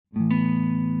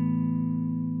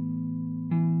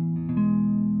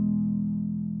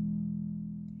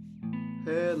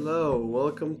Hello,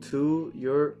 welcome to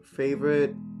your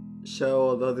favorite show.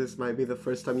 Although this might be the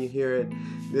first time you hear it,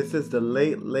 this is the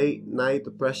Late Night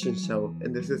Depression Show,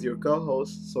 and this is your co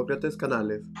host, Socrates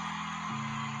Canales.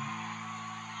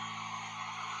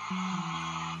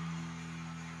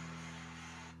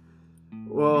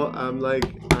 Well, I'm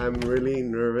really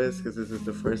nervous because this is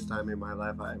the first time in my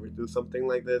life I ever do something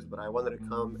like this, but I wanted to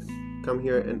come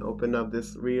here and open up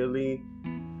this really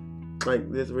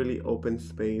open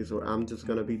space where I'm just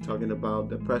gonna be talking about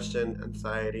depression,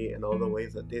 anxiety, and all the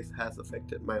ways that this has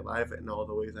affected my life and all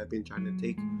the ways I've been trying to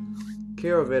take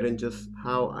care of it and just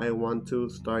how I want to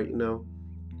start,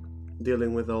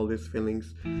 dealing with all these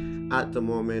feelings. At the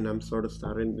moment, I'm sort of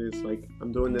starting this,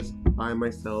 I'm doing this by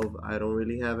myself. I don't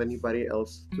really have anybody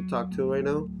else to talk to right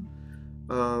now.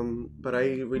 But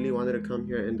I really wanted to come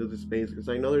here and do this space because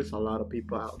I know there's a lot of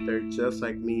people out there just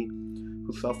like me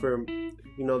who suffer.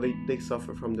 They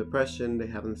suffer from depression, they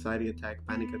have anxiety attack,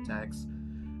 panic attacks,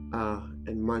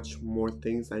 and much more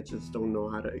things. I just don't know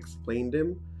how to explain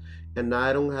them. And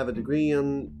I don't have a degree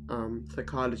in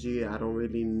psychology. I don't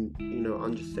really,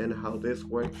 understand how this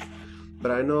works. But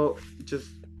I know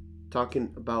just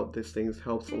talking about these things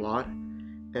helps a lot.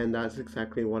 And that's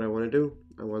exactly what I want to do.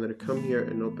 I wanted to come here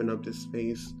and open up this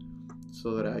space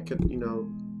so that I could,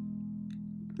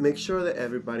 make sure that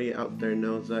everybody out there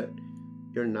knows that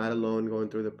you're not alone going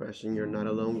through depression. You're not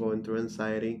alone going through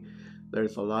anxiety.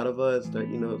 There's a lot of us that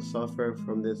suffer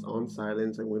from this on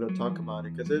silence, and we don't talk about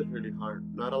it because it's really hard.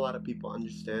 Not a lot of people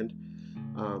understand.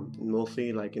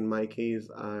 Mostly, like in my case,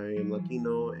 I am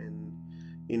Latino, and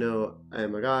I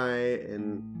am a guy,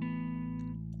 and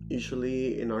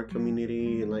usually in our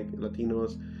community, like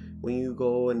Latinos, when you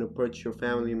go and approach your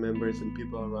family members and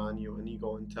people around you, and you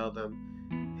go and tell them,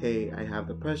 hey, I have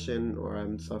depression or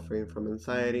I'm suffering from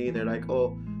anxiety, they're like,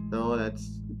 oh, no, that's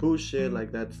bullshit.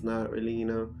 Like, that's not really,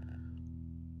 you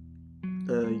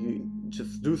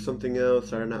just do something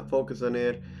else or not focus on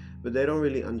it. But they don't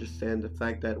really understand the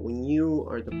fact that when you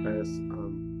are depressed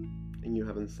and you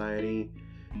have anxiety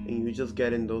and you just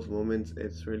get in those moments,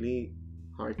 it's really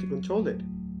hard to control it.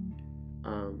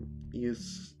 Um,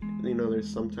 there's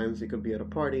sometimes it could be at a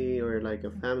party or like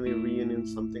a family reunion,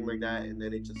 something like that, and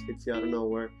then it just hits you out of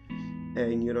nowhere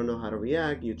and you don't know how to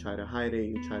react. You try to hide it,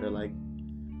 you try to like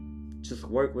just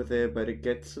work with it, but it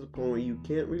gets to the point where you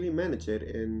can't really manage it,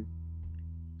 and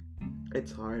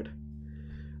it's hard.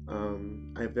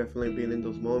 I've definitely been in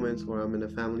those moments where I'm in a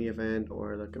family event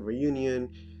or like a reunion,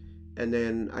 and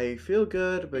then I feel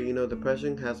good, but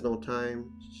depression has no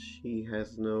time, she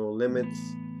has no limits,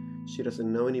 she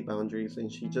doesn't know any boundaries, and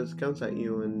she just comes at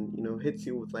you and hits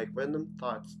you with like random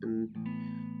thoughts and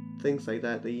things like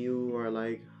that you are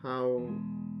like how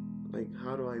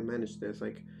do I manage this?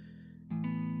 Like,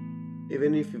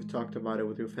 even if you've talked about it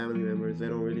with your family members, they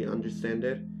don't really understand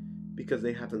it because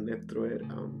they haven't lived through it.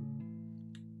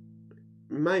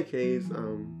 In my case,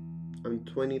 I'm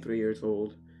 23 years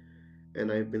old,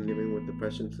 and I've been living with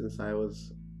depression since I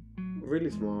was really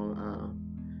small.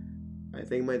 I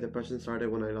think my depression started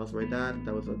when I lost my dad.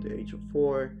 That was at the age of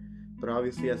 4. But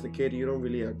obviously, as a kid, you don't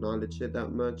really acknowledge it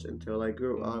that much until I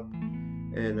grew up.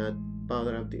 And about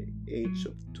at the age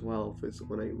of 12 is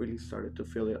when I really started to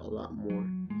feel it a lot more.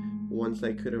 Once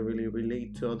I couldn't really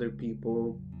relate to other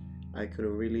people, I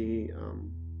couldn't really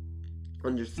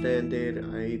understand it.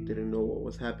 I didn't know what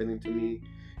was happening to me,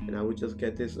 and I would just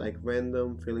get this like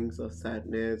random feelings of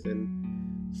sadness and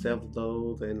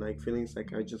self-loathe and like feelings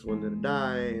like I just wanted to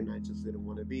die and I just didn't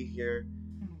want to be here.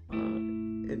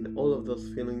 And all of those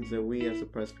feelings that we as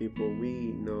oppressed people,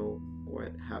 we know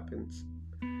what happens.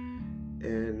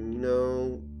 And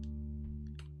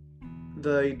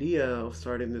the idea of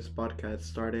starting this podcast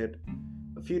started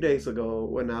a few days ago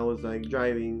when I was like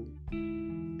driving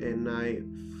and I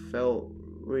felt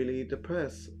really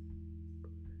depressed.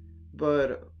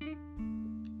 But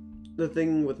the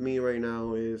thing with me right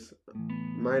now is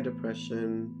my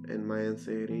depression and my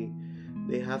anxiety,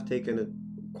 they have taken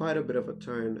quite a bit of a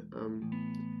turn,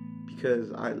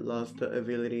 because I lost the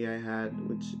ability I had,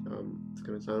 which it's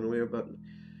gonna sound weird, but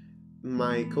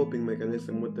my coping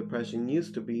mechanism with depression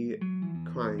used to be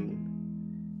crying,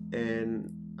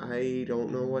 and I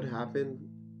don't know what happened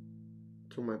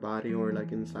to my body or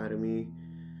like inside of me,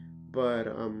 but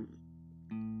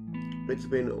it's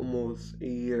been almost a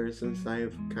year since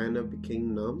I've kind of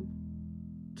became numb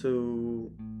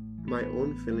to my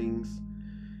own feelings,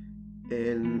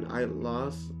 and I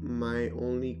lost my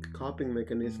only coping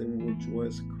mechanism, which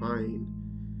was crying.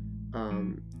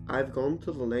 I've gone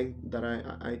to the length that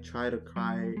I try to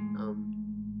cry.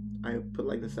 I put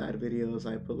like the sad videos,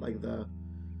 I put like the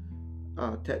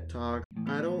TED Talk.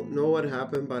 I don't know what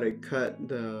happened, but I cut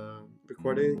the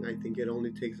recording. I think it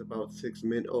only takes about 6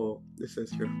 minutes. Oh, this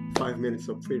says here 5 minutes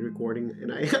of pre-recording,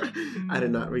 and I I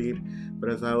did not read. But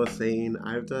as I was saying,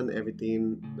 I've done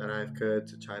everything that I could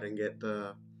to try to get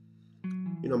the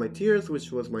my tears,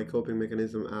 which was my coping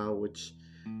mechanism, out, which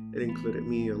it included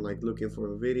me on like looking for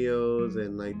videos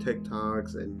and like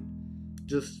TikToks and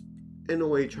just in a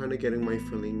way trying to get in my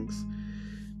feelings.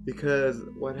 Because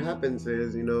what happens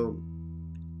is,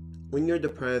 when you're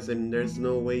depressed and there's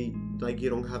no way, like you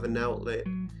don't have an outlet,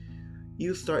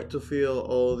 you start to feel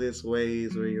all these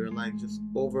ways where you're like just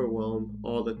overwhelmed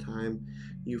all the time.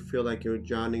 You feel like you're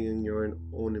drowning in your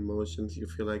own emotions. You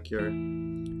feel like you're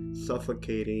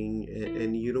suffocating,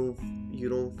 and you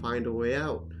don't find a way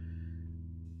out.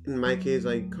 In my case,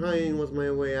 like crying was my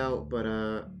way out, but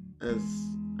as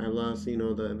I lost,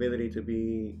 the ability to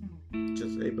be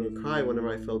just able to cry whenever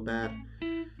I felt bad,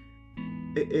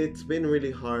 it's been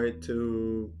really hard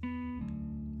to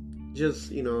just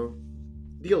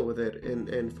deal with it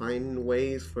and find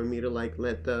ways for me to like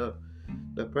let the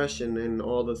depression and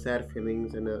all the sad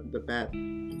feelings and the bad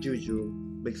juju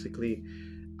basically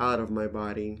out of my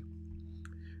body.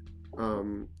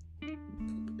 um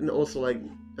and also like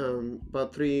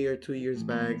about 3 or 2 years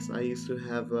back, I used to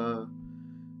have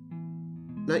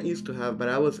not used to have, but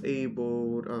I was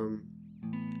able to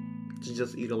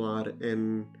just eat a lot,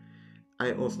 and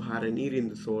I also had an eating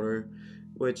disorder,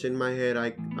 which in my head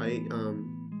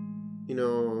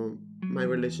my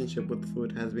relationship with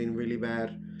food has been really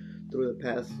bad through the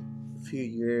past few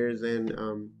years, and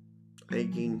I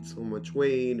gained so much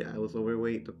weight. I was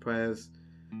overweight, depressed,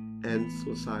 and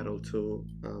suicidal too.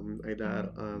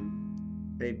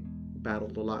 I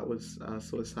battled a lot with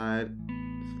suicide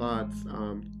thoughts.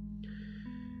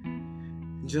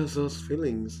 Just those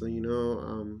feelings,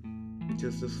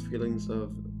 just those feelings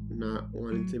of not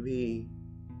wanting to be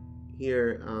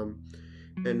here,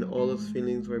 and all those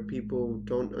feelings where people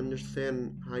don't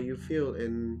understand how you feel.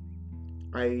 And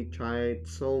I tried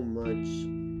so much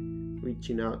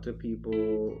reaching out to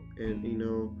people and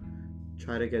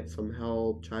try to get some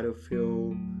help, try to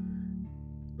feel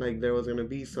like there was gonna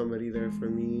be somebody there for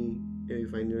me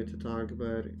if I knew to talk,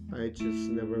 but I just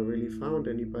never really found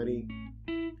anybody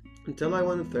until I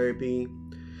went to therapy.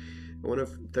 I went to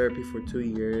therapy for 2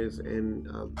 years, and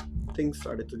things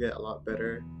started to get a lot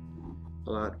better.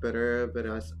 But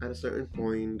at a certain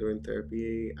point during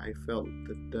therapy, I felt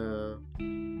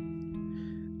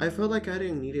like I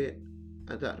didn't need it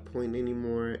at that point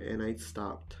anymore, and I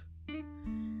stopped.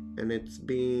 And it's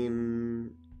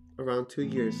been around 2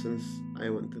 years since I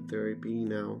went to therapy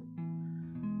now,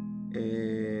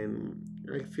 and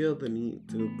I feel the need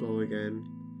to go again,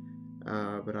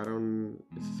 but I don't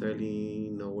necessarily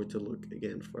know where to look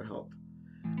again for help.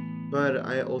 But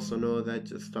I also know that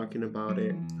just talking about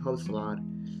it helps a lot.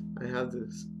 I have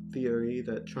this theory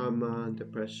that trauma,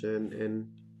 depression, and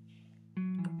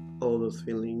all those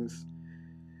feelings,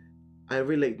 I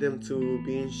relate them to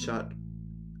being shot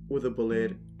with a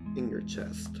bullet in your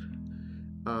chest.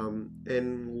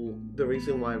 And the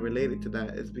reason why I relate it to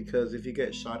that is because if you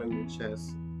get shot in your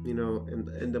chest,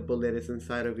 and the bullet is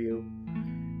inside of you,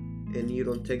 and you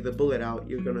don't take the bullet out,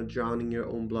 you're gonna drown in your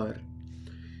own blood.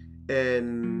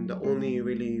 And the only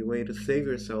really way to save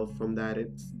yourself from that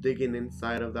is digging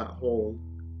inside of that hole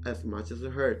as much as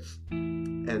it hurts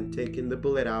and taking the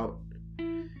bullet out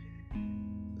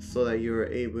so that you're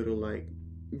able to like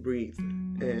breathe.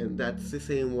 And that's the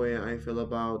same way I feel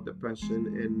about depression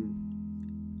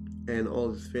and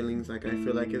all these feelings. Like I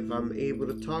feel like if I'm able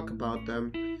to talk about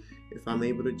them, if I'm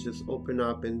able to just open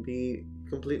up and be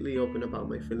completely open about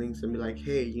my feelings and be like,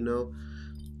 hey,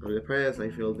 I'm depressed, I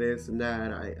feel this and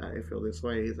that, I feel this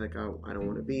way. It's like I don't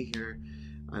want to be here.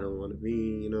 I don't want to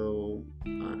be,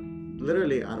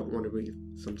 literally I don't want to breathe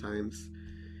sometimes.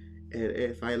 And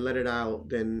if I let it out,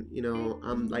 then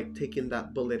I'm like taking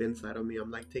that bullet inside of me.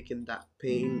 I'm like taking that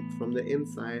pain from the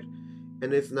inside,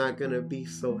 and it's not gonna be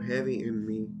so heavy in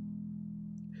me.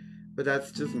 But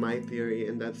that's just my theory,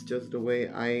 and that's just the way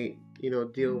I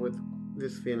deal with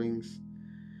these feelings.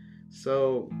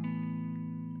 So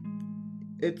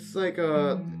it's like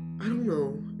I don't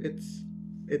know. It's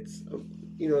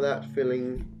that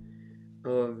feeling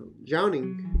of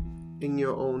drowning in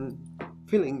your own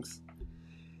feelings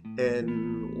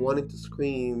and wanting to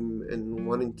scream and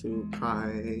wanting to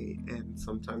cry, and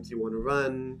sometimes you want to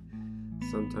run,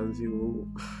 sometimes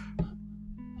you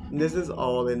this is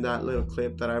all in that little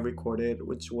clip that I recorded,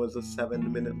 which was a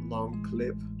 7-minute long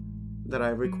clip that I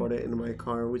recorded in my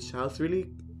car, which has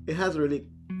really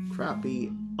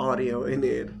crappy audio in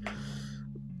it.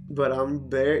 But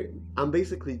I'm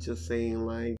basically just saying,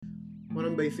 like, what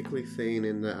I'm basically saying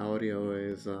in the audio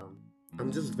is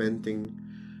I'm just venting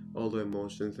all the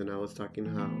emotions, and I was talking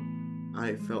how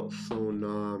I felt so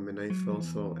numb and I felt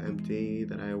so empty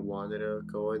that I wanted to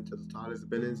go into the tallest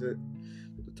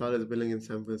building in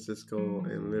San Francisco,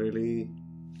 and literally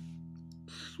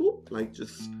swoop, like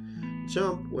just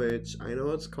jump, which I know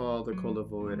it's called the Cold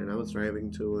Void, and I was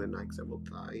driving to, and several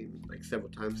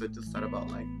times I just thought about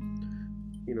like,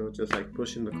 just like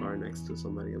pushing the car next to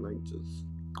somebody and like just,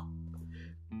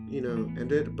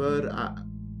 end it. But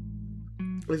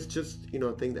it's just,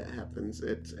 a thing that happens.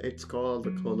 It's called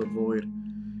the Cold Void,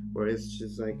 where it's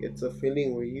just like, it's a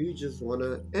feeling where you just want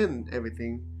to end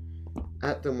everything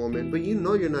at the moment, but you're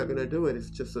not gonna do it. It's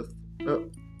just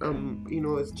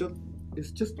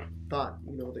it's just a thought,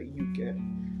 that you get.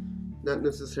 Not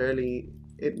necessarily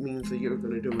it means that you're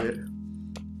gonna do it.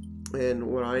 And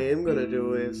what I am gonna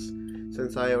do is,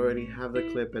 since I already have the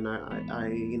clip and I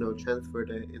transferred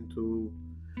it into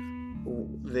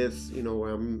this, where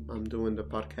I'm doing the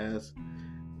podcast,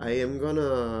 I am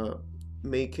gonna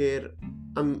make it.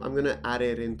 I'm gonna add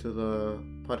it into the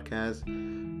podcast,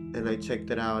 and I checked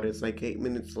it out. It's like 8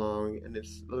 minutes long, and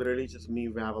it's literally just me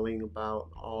rambling about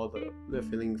all the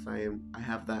feelings I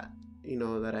have that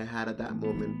that I had at that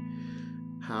moment,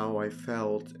 how I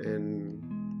felt, and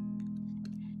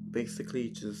basically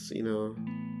just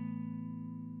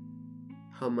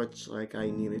how much like I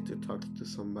needed to talk to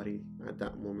somebody at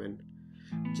that moment.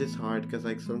 Which is hard because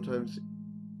like sometimes,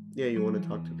 yeah, you want to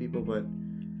talk to people, but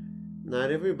not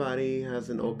everybody has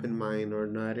an open mind, or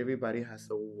not everybody has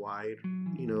a wide,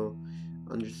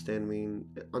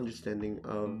 understanding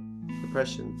of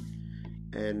depression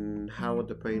and how a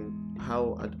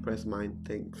depressed mind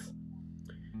thinks.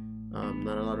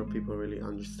 Not a lot of people really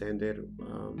understand it,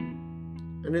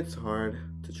 and it's hard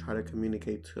to try to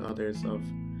communicate to others of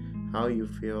how you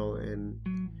feel, and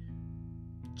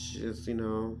just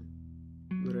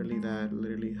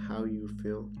literally how you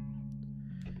feel.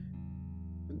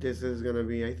 I think this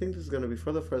is gonna be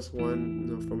for the first one,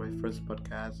 for my first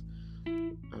podcast.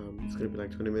 It's gonna be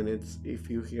like 20 minutes. If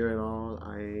you hear it all,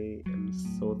 I am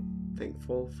so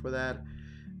thankful for that.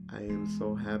 I am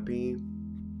so happy.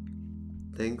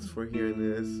 Thanks for hearing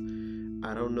this.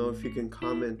 I don't know if you can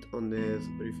comment on this,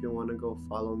 but if you want to go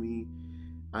follow me,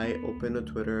 I open a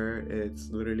Twitter. It's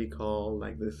literally called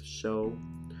like this show.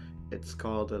 It's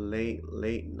called the Late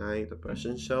Night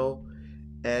Depression Show,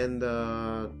 and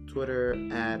the Twitter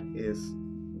ad is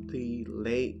the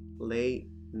late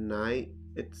night.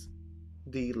 It's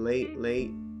the late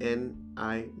NIGH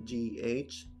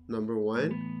number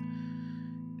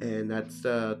 1, and that's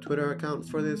the Twitter account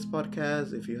for this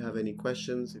podcast. If you have any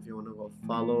questions, if you want to go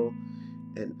follow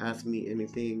and ask me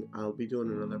anything, I'll be doing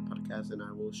another podcast, and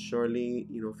I will surely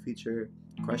feature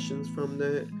questions from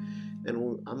that, and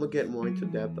I'm gonna get more into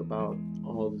depth about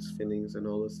all these feelings and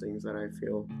all those things that I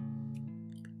feel,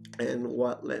 and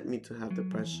what led me to have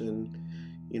depression,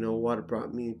 what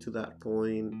brought me to that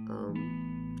point.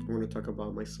 I'm going to talk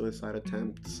about my suicide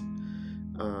attempts,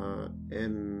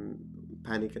 and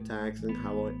panic attacks, and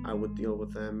how I would deal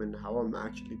with them, and how I'm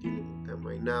actually dealing with them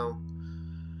right now,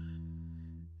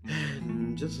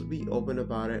 and just be open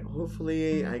about it.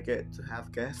 Hopefully I get to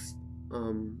have guests,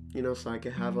 so I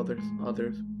can have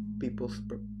other people's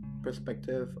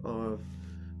perspective of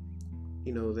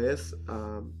this,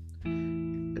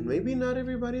 and maybe not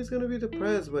everybody's gonna be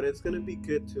depressed, but it's gonna be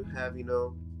good to have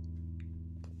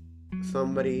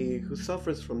somebody who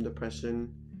suffers from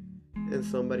depression, and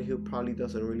somebody who probably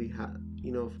doesn't really have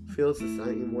feels the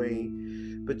same way,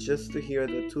 but just to hear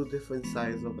the two different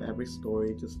sides of every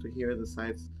story, just to hear the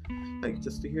sides,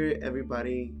 just to hear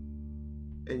everybody,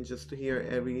 and just to hear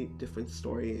every different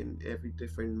story and every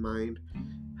different mind,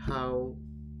 how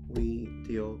we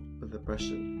deal with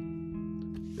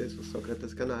depression. This was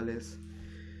Socrates Canales,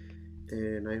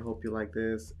 and I hope you like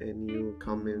this, and you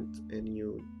comment and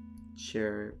you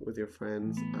share with your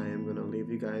friends. I am gonna leave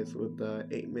you guys with the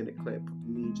 8-minute clip of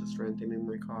me just ranting in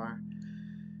my car.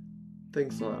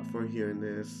 Thanks a lot for hearing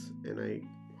this, and I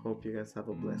hope you guys have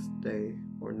a blessed day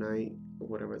or night, or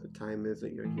whatever the time is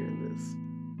that you're hearing this.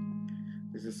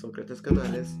 This is Socrates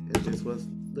Canales, and this was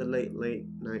the Late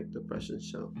Night Depression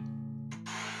Show.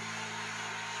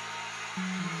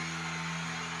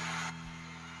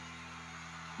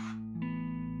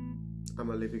 I'm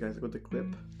gonna leave you guys with the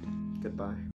clip.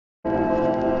 Goodbye.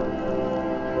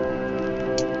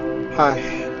 Hi.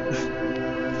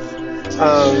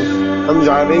 I'm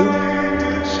driving.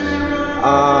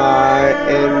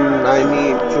 And I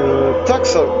need to talk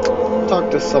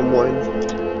to someone.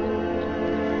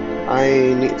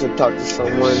 I need to talk to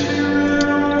someone.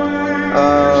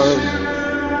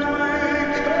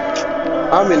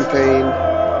 I'm in pain.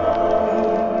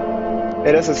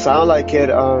 It doesn't sound like it.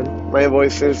 My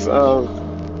voice is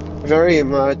very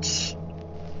much.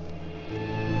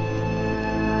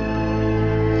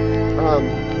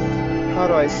 How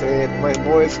do I say it? My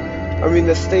voice. I mean,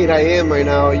 the state I am right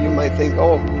now. You might think,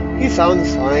 oh, he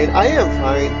sounds fine. I am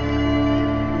fine.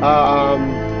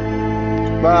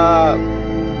 But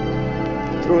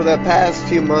through the past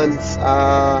few months,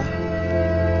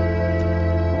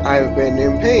 I've been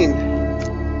in pain.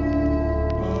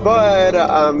 But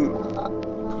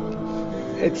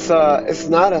it's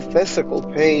not a physical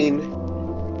pain.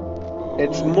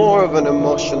 It's more of an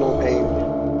emotional pain.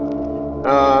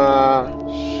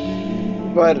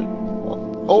 But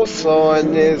also,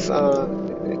 and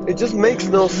it just makes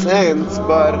no sense.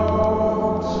 But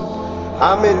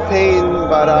I'm in pain,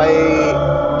 but I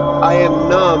am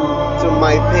numb to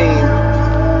my pain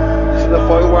to the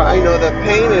point where I know the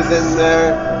pain is in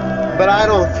there, but I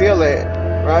don't feel it.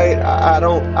 Right? I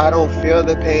don't feel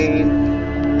the pain.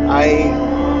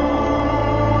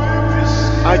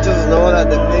 I just know that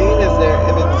the pain is there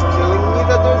and it's killing me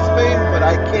that there's pain, but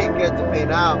I can't get the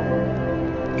pain out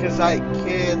because I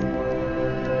can't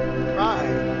cry.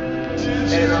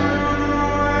 And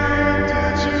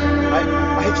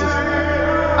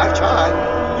I've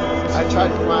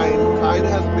tried crying. Crying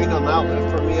has been an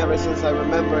outlet for me ever since I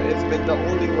remember. It's been the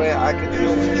only way I can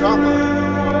deal with trauma.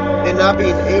 And not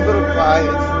being able to cry is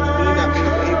me not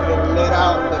being able to let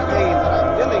out the pain that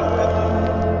I'm dealing with.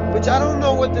 Which I don't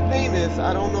know what the pain is.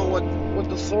 I don't know what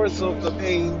the source of the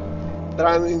pain that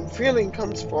I'm feeling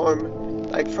comes from.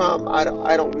 I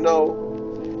don't know.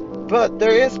 But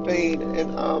there is pain,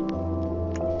 and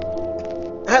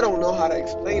I don't know how to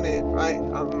explain it, right?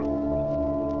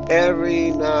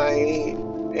 Every night,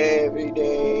 every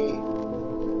day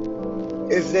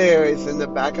is there. It's in the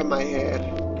back of my head,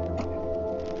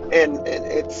 and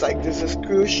it's like this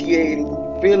excruciating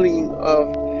feeling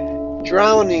of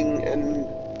drowning and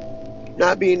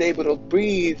not being able to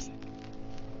breathe.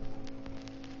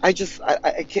 I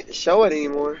can't show it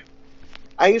anymore.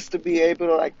 I used to be able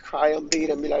to like cry on beat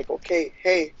and be like, okay,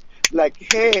 hey, like,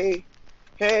 hey,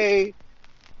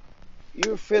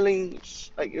 you're feeling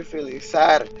sad,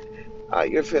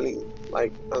 you're feeling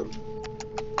like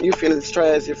you're feeling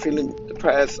stressed, you're feeling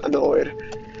depressed, annoyed.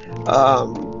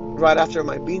 Right after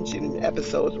my binge eating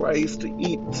episodes where I used to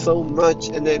eat so much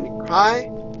and then cry,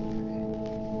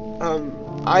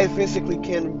 I physically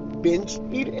can't binge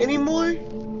eat anymore.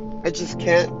 I just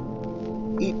can't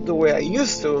eat the way I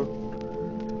used to.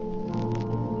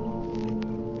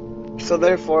 So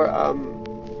therefore,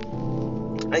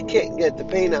 I can't get the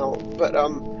pain out, but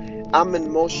I'm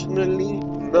emotionally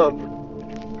numb,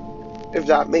 if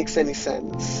that makes any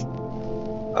sense.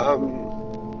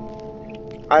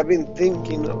 I've been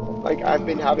thinking, like I've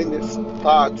been having these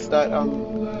thoughts that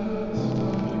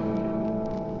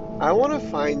I want to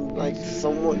find like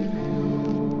someone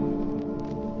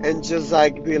and just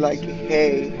like be like,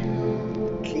 hey,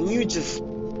 can you just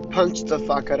punch the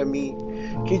fuck out of me?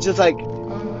 Can you just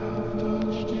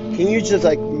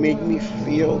like make me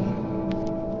feel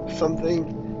something?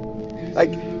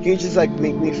 Like, can you just like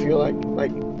make me feel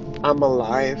like I'm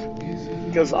alive?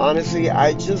 Because honestly,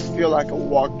 I just feel like a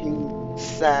walking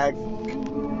sack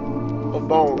of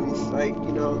bones. Like,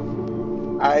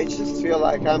 I just feel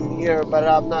like I'm here, but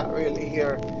I'm not really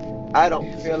here. I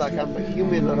don't feel like I'm a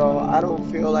human at all. I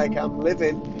don't feel like I'm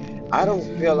living. I don't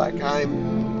feel like I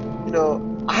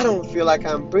don't feel like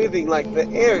I'm breathing. Like the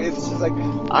air is just like,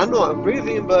 I know I'm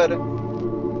breathing, but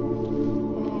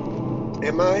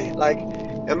am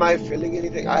I feeling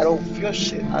anything? I don't feel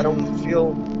shit. I don't,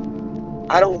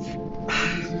 I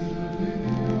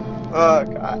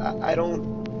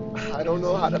don't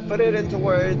know how to put it into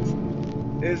words.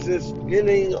 Is this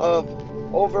feeling of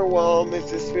overwhelm?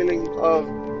 Is this feeling of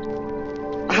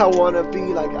I want to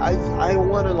be like I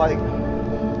want to like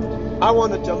I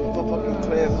want to jump off a fucking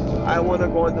cliff. I want to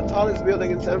go in the tallest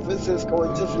building in San Francisco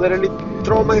and just literally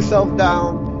throw myself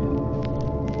down.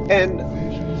 And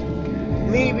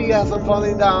maybe as I'm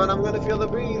falling down, I'm gonna feel the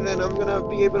breathe and I'm gonna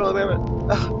be able to.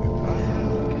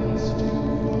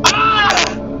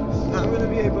 I'm gonna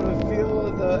be able to feel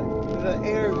the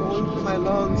air going through my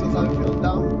lungs as I feel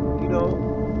down,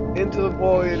 into the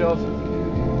void of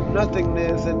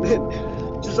nothingness, and then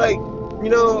just like,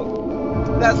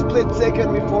 that split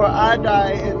second before I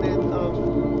die, and then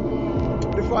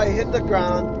before I hit the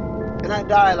ground and I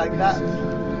die, like that,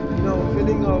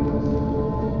 feeling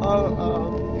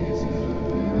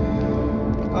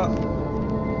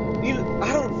I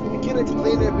can't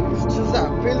explain it, but it's just that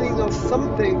feeling of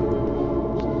something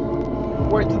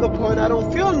where to the point I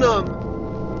don't feel numb,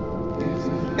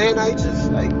 and I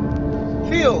just like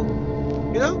feel,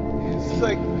 it's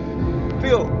like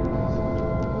feel.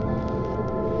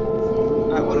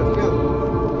 I want to feel.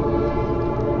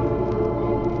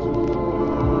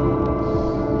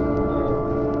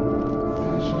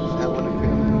 I want to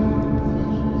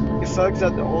feel. It sucks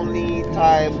that the only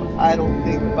time I don't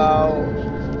think about,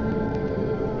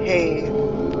 hey,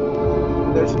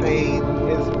 there's pain,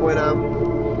 is when I'm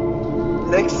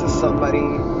next to somebody.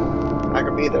 I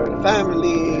could be there in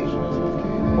family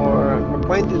or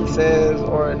acquaintances,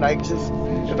 or like just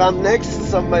if I'm next to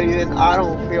somebody, then I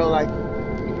don't feel like,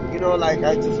 like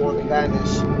I just want to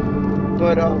vanish.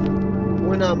 But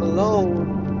when I'm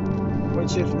alone,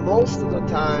 which is most of the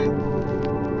time,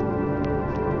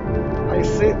 I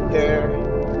sit there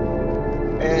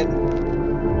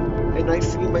and I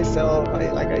see myself.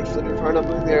 I sit in front of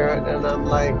a mirror and I'm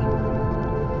like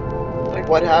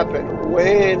what happened?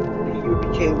 When you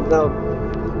became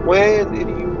numb? When did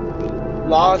you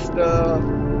lost the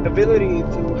ability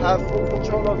to have full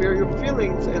control of your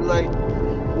feelings? And like,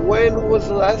 when was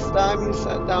the last time you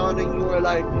sat down and you were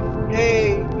like,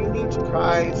 hey, you need to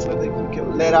cry so that you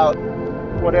can let out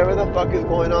whatever the fuck is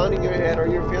going on in your head or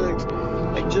your feelings?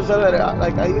 Like, just let it out.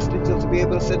 Like, I used to just be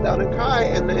able to sit down and cry,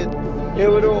 and then it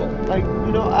would, like,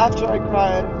 after I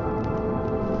cried,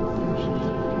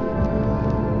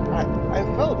 I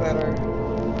felt better.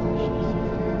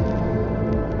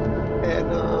 And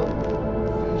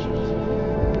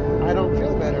I don't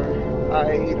feel better.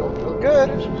 I don't feel good.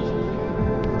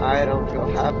 I don't feel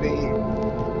happy.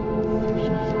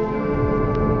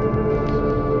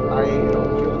 I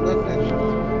don't feel nothing.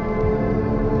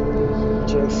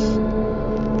 Just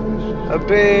a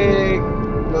big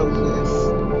numbness.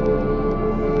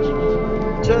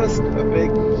 Just a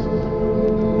big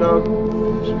numb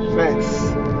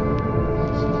mess.